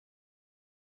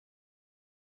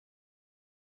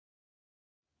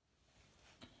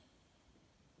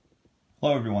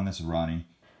Hello everyone, this is Ronnie.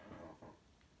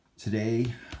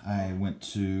 Today I went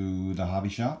to the hobby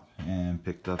shop and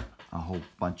picked up a whole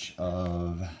bunch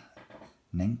of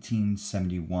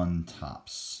 1971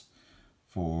 tops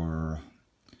for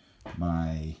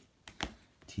my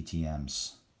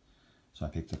TTMs. So I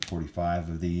picked up 45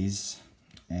 of these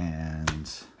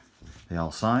and they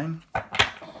all sign.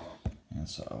 And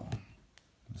so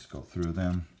let's go through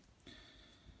them.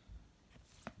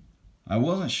 I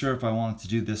wasn't sure if I wanted to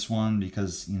do this one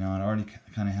because, you know, it already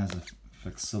kind of has a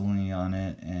facsimile on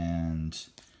it, and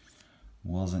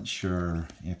wasn't sure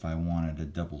if I wanted a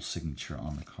double signature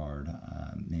on the card.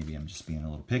 Maybe I'm just being a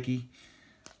little picky,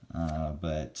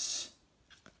 but,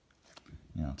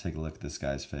 you know, take a look at this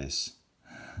guy's face.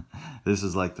 This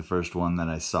is like the first one that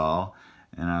I saw,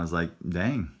 and I was like,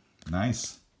 dang,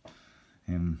 nice.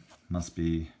 He must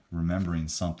be remembering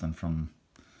something from...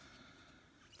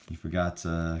 He forgot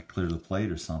to clear the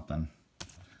plate or something.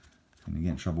 And to get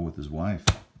in trouble with his wife.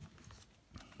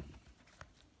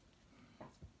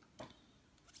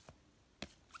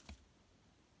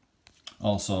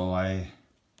 Also, I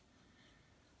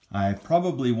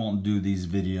probably won't do these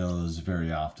videos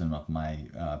very often of my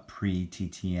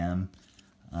pre-TTM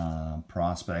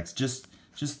prospects. Just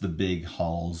the big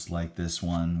hauls like this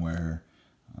one where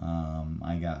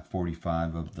I got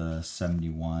 45 of the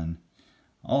 71.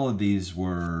 All of these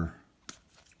were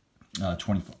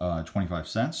 25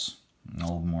 cents.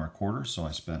 All of them were a quarter, so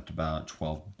I spent about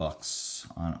 12 bucks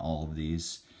on all of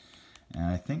these. And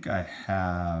I think I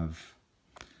have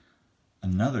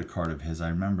another card of his. I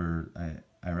remember,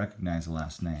 I recognize the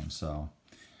last name. So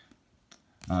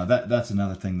that's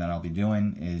another thing that I'll be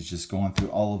doing, is just going through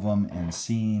all of them and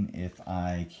seeing if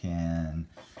I can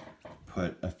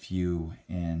put a few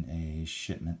in a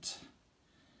shipment.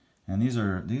 And these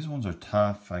ones are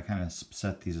tough. I kind of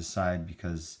set these aside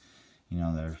because, you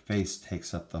know, their face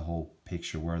takes up the whole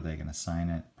picture. Where are they going to sign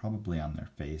it? Probably on their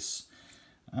face.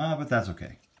 But that's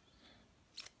okay.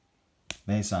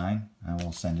 They sign. I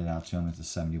will send it out to them. It's a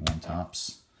 71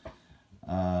 tops.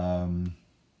 And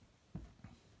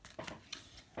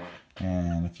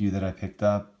a few that I picked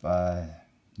up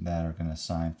that are going to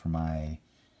sign for my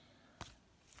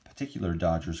particular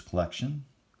Dodgers collection.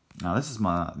 Now this is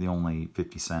the only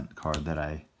 50-cent card that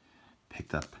I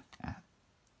picked up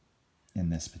in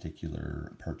this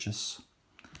particular purchase.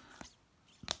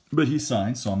 But he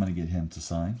signed, so I'm going to get him to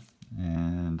sign.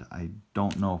 And I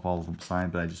don't know if all of them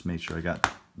signed, but I just made sure I got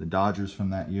the Dodgers from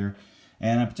that year.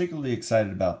 And I'm particularly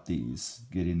excited about these,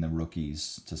 getting the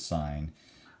rookies to sign.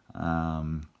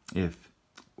 If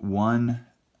one,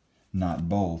 not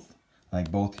both,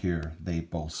 like both here, they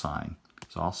both sign.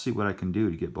 So I'll see what I can do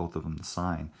to get both of them to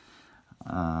sign.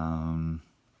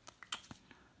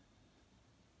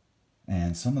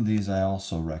 And some of these I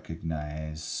also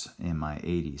recognize in my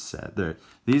 80s set.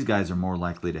 These guys are more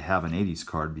likely to have an 80s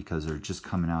card because they're just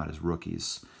coming out as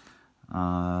rookies.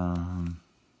 Yeah,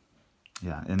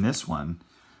 and this one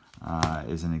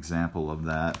is an example of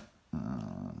that.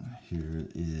 Here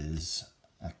is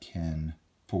a Ken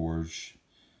Forge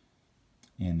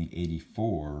in the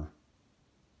 84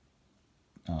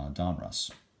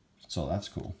 Donruss. So that's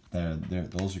cool.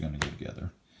 Those are going to go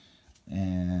together.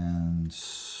 And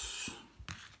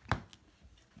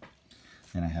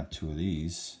then I have two of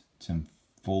these. Tim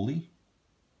Foley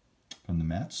from the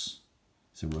Mets.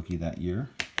 He's a rookie that year.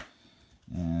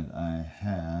 And I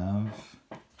have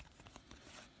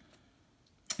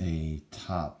a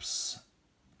Topps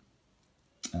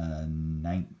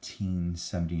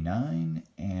 1979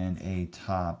 and a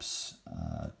Topps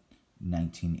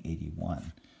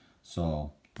 1981.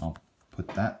 So I'll put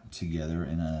that together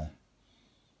in a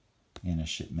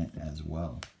shipment as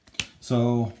well.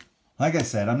 So, like I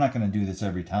said, I'm not going to do this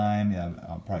every time.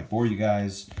 I'll probably bore you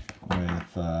guys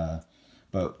with,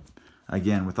 but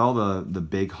again, with all the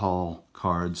big haul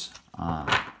cards,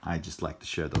 I just like to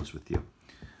share those with you.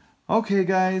 Okay,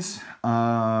 guys,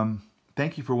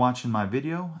 thank you for watching my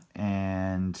video,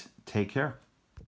 and take care.